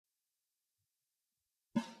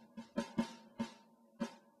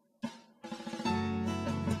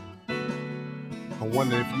I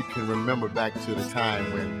wonder if you can remember back to the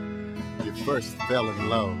time when you first fell in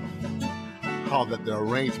love. How that the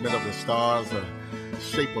arrangement of the stars, the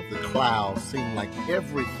shape of the clouds seemed like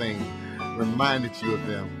everything reminded you of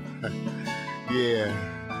them. Yeah,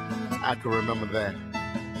 I can remember that.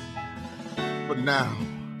 But now,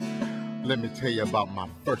 let me tell you about my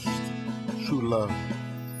first true love.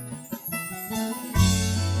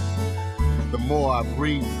 The more I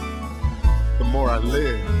breathe, the more I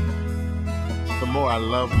live, the more I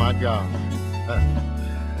love my God.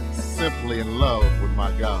 Simply in love with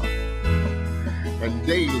my God. And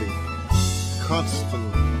daily,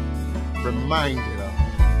 constantly reminded of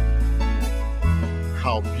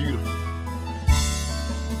how beautiful,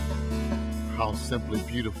 how simply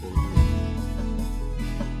beautiful you are.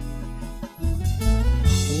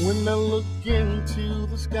 When I look into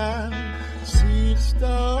the sky, see the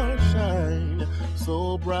stars shine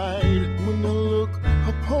so bright. When I look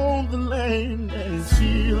upon the land and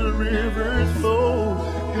see the rivers flow,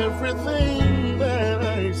 everything that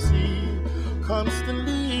I see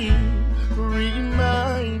constantly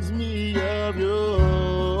reminds me of you.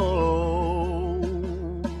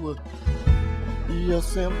 You're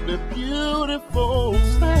simply beautiful,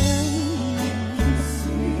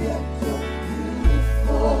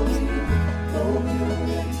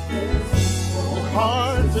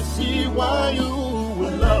 hard to see why you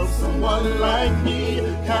would love someone like me,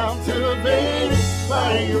 captivated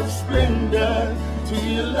by your splendor. To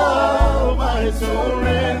your love I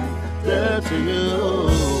surrender to you.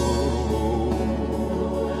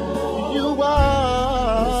 You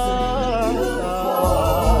are.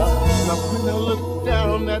 Now when I look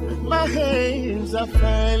down at my hands, I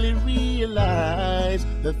finally realize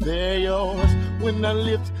that they're yours. When I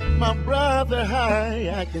lift my brother high,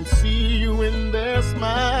 I can see you in their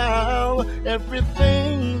smile.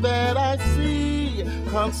 Everything that I see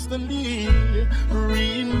constantly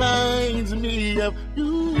reminds me of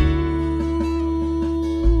you.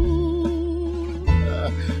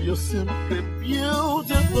 You're simply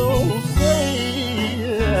beautiful,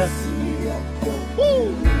 say.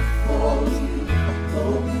 Woo.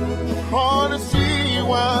 Hard to see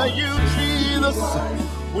why you, Jesus,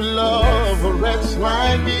 will love a wretch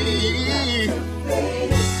like me.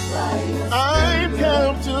 I'm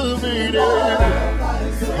captivated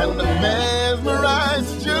and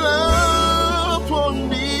mesmerized your love for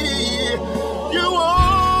me. You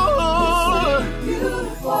are.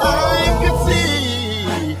 I can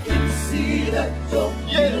see that you're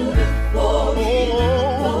beautiful.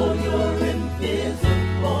 Though you're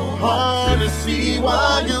invisible. Hard to see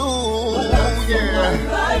why you,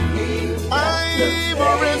 I'm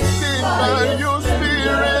arrested by your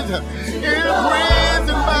spirit,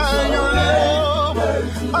 imprisoned by your love.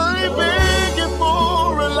 I beg you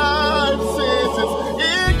for a life sentence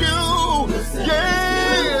in you.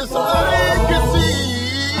 Yes, I can see.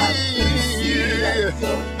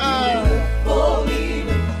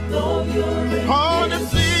 Hard to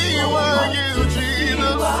see why you,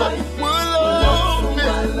 Jesus, will love me.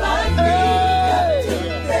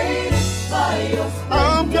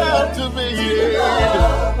 I'm captivated.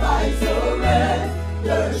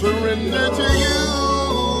 Surrender to you.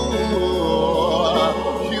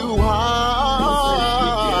 You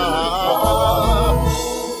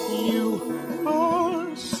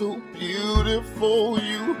are so beautiful.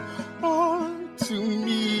 You are to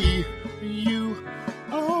me. You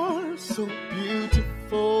are so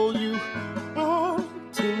beautiful. You are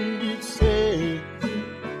to me. Say.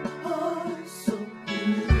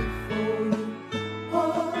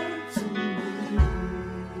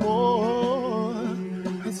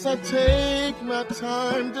 I take my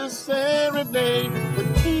time to serenade the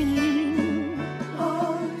King.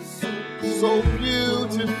 So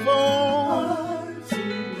beautiful,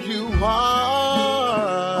 you are.